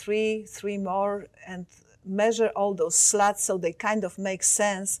measure three more and measure all those slats so they kind of make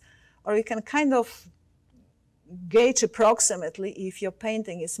sense, or you can kind of gauge approximately if your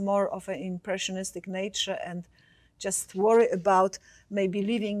painting is more of an impressionistic nature and just worry about maybe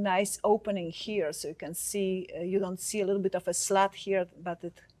leaving nice opening here so you can see, you don't see a little bit of a slat here, but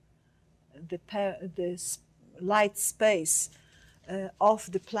the light space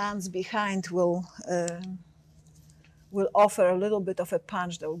of the plants behind will offer a little bit of a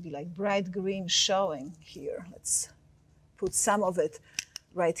punch. There will be like bright green showing here. Let's put some of it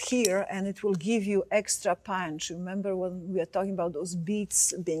right here, and it will give you extra punch. Remember when we are talking about those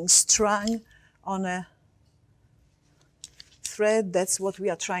beads being strung on a thread? That's what we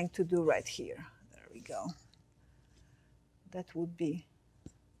are trying to do right here. There we go. That would be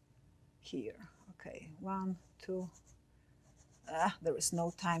here. Okay, 1, 2. There is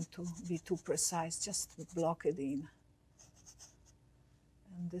no time to be too precise. Just block it in.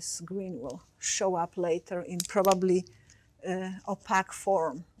 And this green will show up later in probably opaque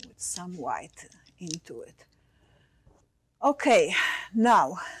form with some white into it. Okay,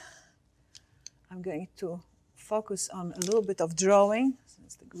 now I'm going to focus on a little bit of drawing,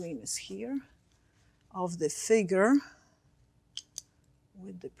 since the green is here, of the figure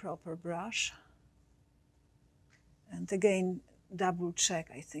with the proper brush. And again, double check,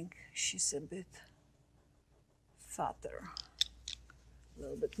 I think she's a bit fatter. A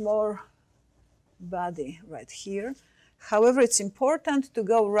little bit more body right here. However, it's important to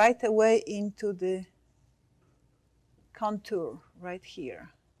go right away into the contour right here.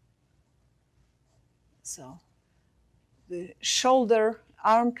 So the shoulder,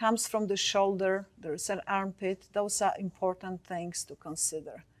 arm comes from the shoulder, there's an armpit. Those are important things to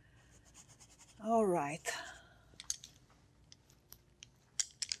consider. All right.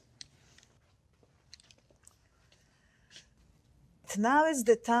 Now is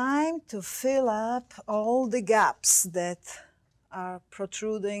the time to fill up all the gaps that are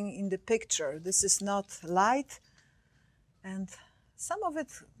protruding in the picture. This is not light, and some of it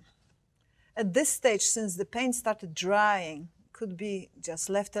at this stage, since the paint started drying, could be just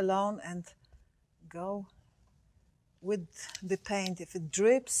left alone and go with the paint. If it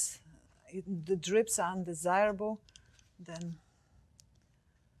drips, the drips are undesirable, then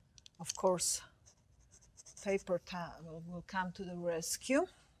of course paper towel will come to the rescue.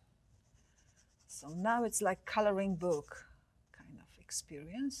 So now it's like coloring book kind of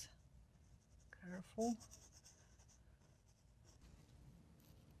experience. Careful.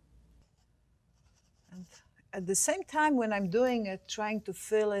 And at the same time when I'm doing it, trying to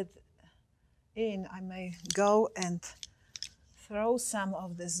fill it in, I may go and throw some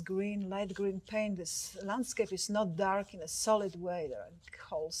of this green, light green paint. This landscape is not dark in a solid way. There are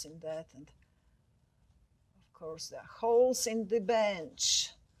holes in that, and of course there are holes in the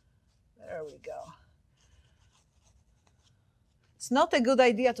bench. There we go. It's not a good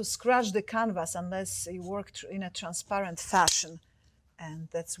idea to scratch the canvas unless you work in a transparent fashion, and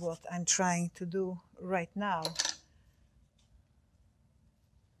that's what I'm trying to do right now.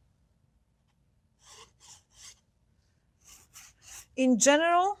 In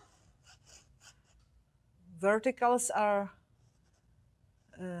general, verticals are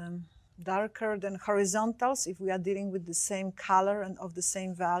darker than horizontals if we are dealing with the same color and of the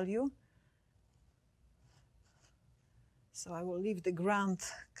same value. So I will leave the ground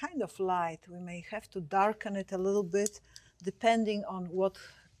kind of light. We may have to darken it a little bit depending on what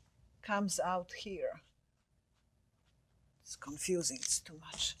comes out here. It's confusing, it's too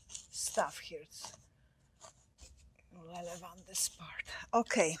much stuff here. It's relevant, this part.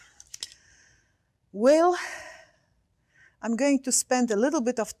 Okay. Well, I'm going to spend a little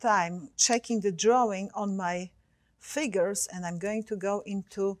bit of time checking the drawing on my figures, and I'm going to go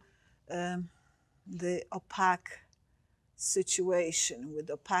into the opaque situation with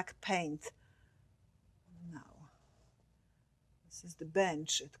opaque paint. Now, this is the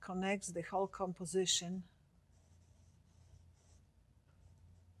bench. It connects the whole composition.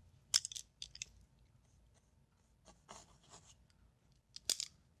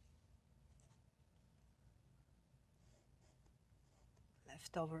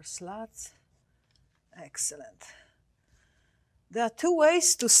 Leftover slats. Excellent. There are two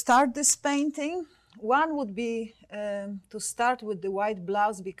ways to start this painting. One would be to start with the white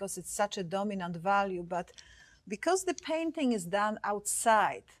blouse because it's such a dominant value, but because the painting is done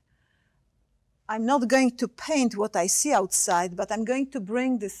outside, I'm not going to paint what I see outside, but I'm going to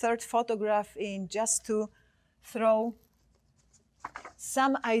bring the third photograph in just to throw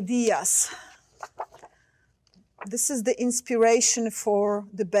some ideas. This is the inspiration for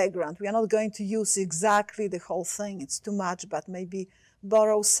the background. We are not going to use exactly the whole thing. It's too much, but maybe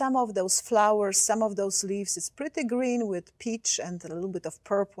borrow some of those flowers, some of those leaves. It's pretty green with peach and a little bit of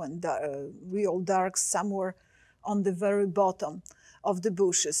purple and real dark somewhere on the very bottom of the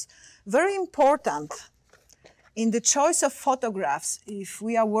bushes. Very important in the choice of photographs, if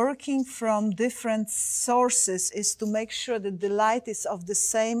we are working from different sources, is to make sure that the light is of the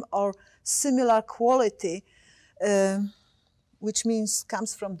same or similar quality, which means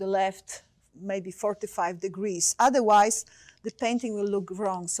comes from the left, maybe 45 degrees. Otherwise, the painting will look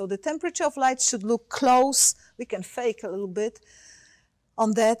wrong. So the temperature of light should look close. We can fake a little bit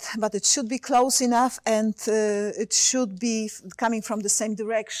on that, but it should be close enough, and it should be coming from the same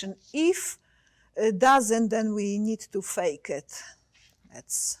direction. If it doesn't, then we need to fake it.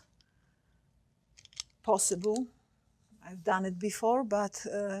 That's possible. I've done it before, but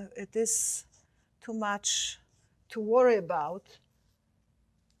it is too much to worry about.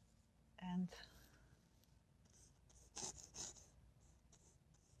 And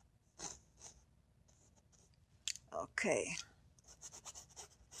Okay.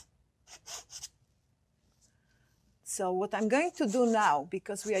 So what I'm going to do now,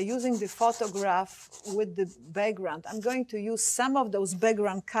 because we are using the photograph with the background, I'm going to use some of those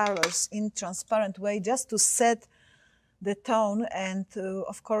background colors in transparent way just to set the tone. And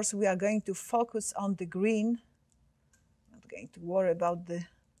of course, we are going to focus on the green. Not going to worry about the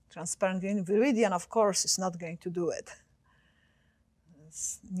transparent green. Viridian, of course, is not going to do it.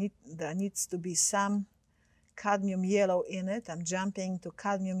 There needs to be some cadmium yellow in it. I'm jumping to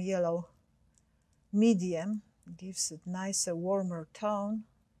cadmium yellow medium. Gives it nicer, warmer tone.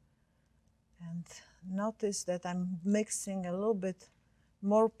 And notice that I'm mixing a little bit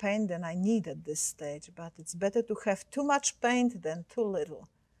more paint than I need at this stage, but it's better to have too much paint than too little.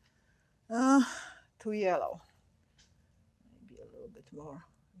 Too yellow. Maybe a little bit more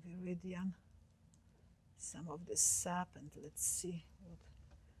viridian. Some of the sap, and let's see what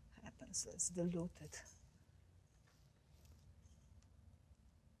happens. Let's dilute it.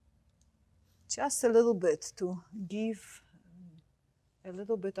 Just a little bit to give a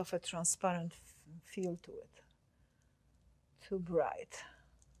little bit of a transparent feel to it. Too bright.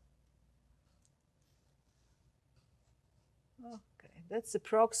 Okay, that's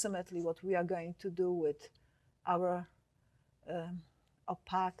approximately what we are going to do with our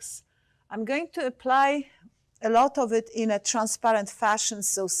opaques. I'm going to apply a lot of it in a transparent fashion,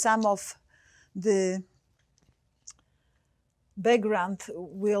 so some of the background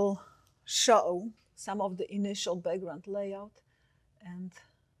will show some of the initial background layout. And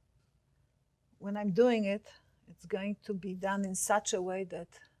when I'm doing it, it's going to be done in such a way that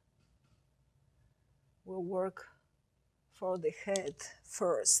will work for the head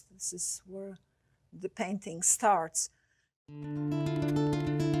first. This is where the painting starts.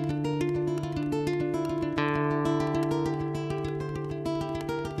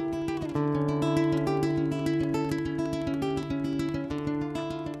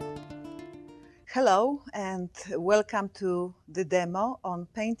 Hello and welcome to the demo on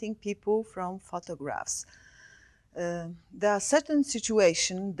painting people from photographs. There are certain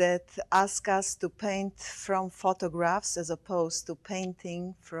situations that ask us to paint from photographs as opposed to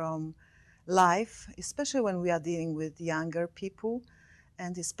painting from life, especially when we are dealing with younger people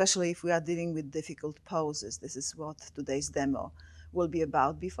and especially if we are dealing with difficult poses. This is what today's demo will be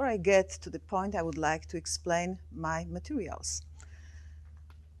about. Before I get to the point, I would like to explain my materials.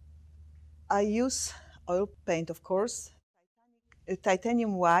 I use oil paint, of course,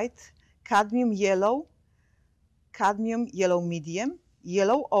 titanium white, cadmium yellow medium,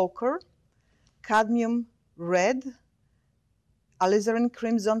 yellow ochre, cadmium red, alizarin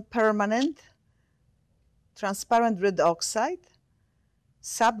crimson permanent, transparent red oxide,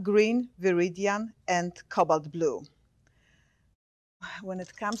 sap green, viridian, and cobalt blue. When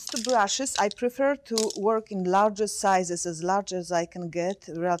it comes to brushes, I prefer to work in larger sizes, as large as I can get,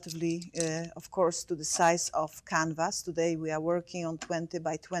 relatively, of course, to the size of canvas. Today we are working on 20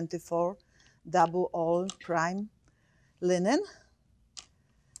 by 24 double all prime linen,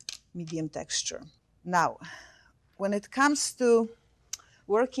 medium texture. Now, when it comes to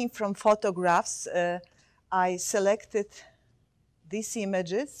working from photographs, I selected these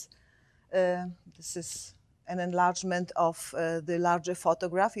images. This is an enlargement of the larger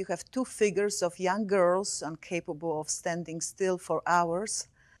photograph. You have two figures of young girls incapable of standing still for hours.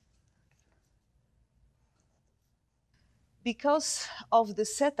 Because of the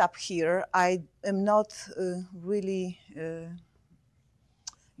setup here, I am not really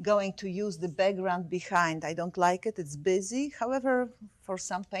going to use the background behind. I don't like it, it's busy. However, for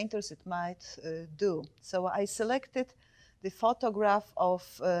some painters it might do. So I selected the photograph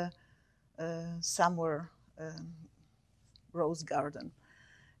of somewhere rose garden.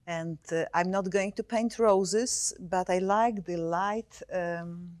 And I'm not going to paint roses, but I like the light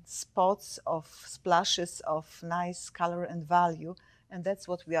spots of splashes of nice color and value. And that's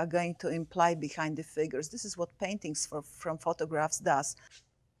what we are going to imply behind the figures. This is what paintings from photographs does.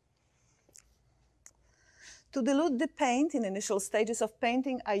 To dilute the paint in initial stages of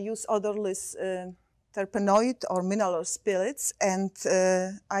painting, I use odorless terpenoid or mineral spirits, and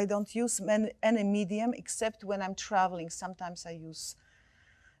I don't use any medium except when I'm traveling. Sometimes I use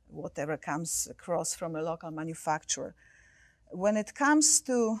whatever comes across from a local manufacturer. When it comes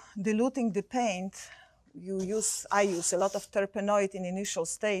to diluting the paint, I use a lot of terpenoid in initial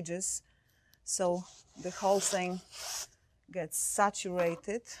stages, so the whole thing gets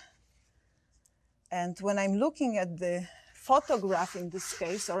saturated. And when I'm looking at the photograph in this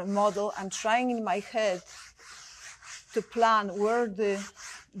case, or a model, I'm trying in my head to plan where the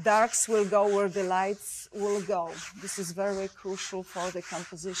darks will go, where the lights will go. This is very crucial for the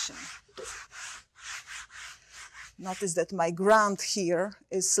composition. Notice that my ground here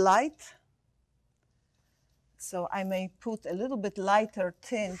is light. So I may put a little bit lighter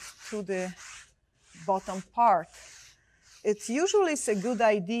tint to the bottom part. It usually is a good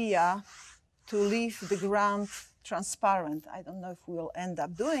idea to leave the ground transparent. I don't know if we'll end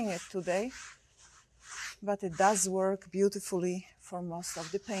up doing it today, but it does work beautifully for most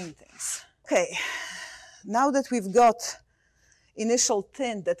of the paintings. Okay, now that we've got initial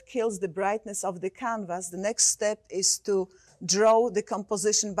tint that kills the brightness of the canvas, the next step is to draw the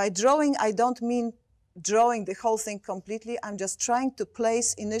composition. By drawing, I don't mean drawing the whole thing completely. I'm just trying to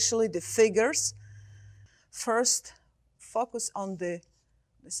place initially the figures. First, focus on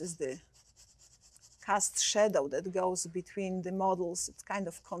this is the cast shadow that goes between the models. It kind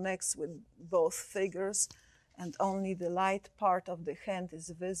of connects with both figures, and only the light part of the hand is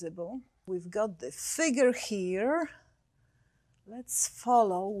visible. We've got the figure here. Let's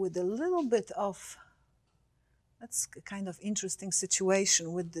follow with a little bit of, that's a kind of interesting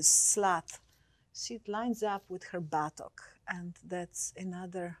situation with this slat. See, it lines up with her buttock, and that's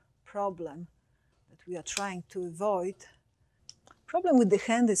another problem that we are trying to avoid. Problem with the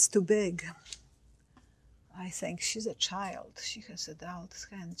hand is too big. I think she's a child. She has adult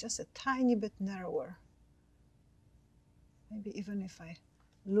hand, just a tiny bit narrower. Maybe even if I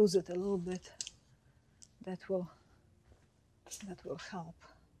lose it a little bit, that will help.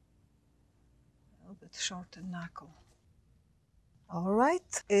 A little bit shorter knuckle. All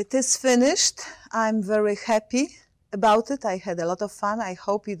right, it is finished. I'm very happy about it. I had a lot of fun. I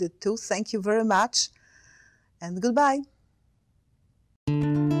hope you did too. Thank you very much, and goodbye.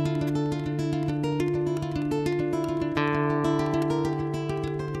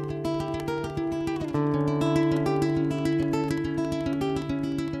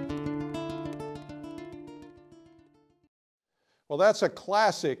 Well, that's a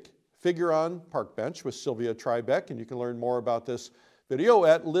classic figure on park bench with Sylvia Trybek, and you can learn more about this video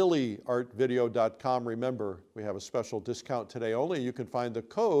at lilyartvideo.com. Remember, we have a special discount today only. You can find the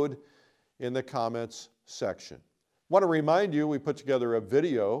code in the comments section. Want to remind you, we put together a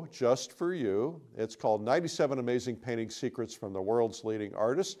video just for you. It's called 97 Amazing Painting Secrets from the World's Leading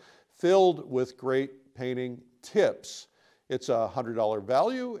Artists, filled with great painting tips. It's a $100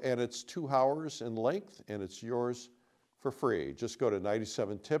 value, and it's 2 hours in length, and it's yours for free. Just go to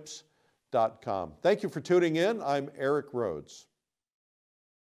 97tips.com. Thank you for tuning in. I'm Eric Rhodes.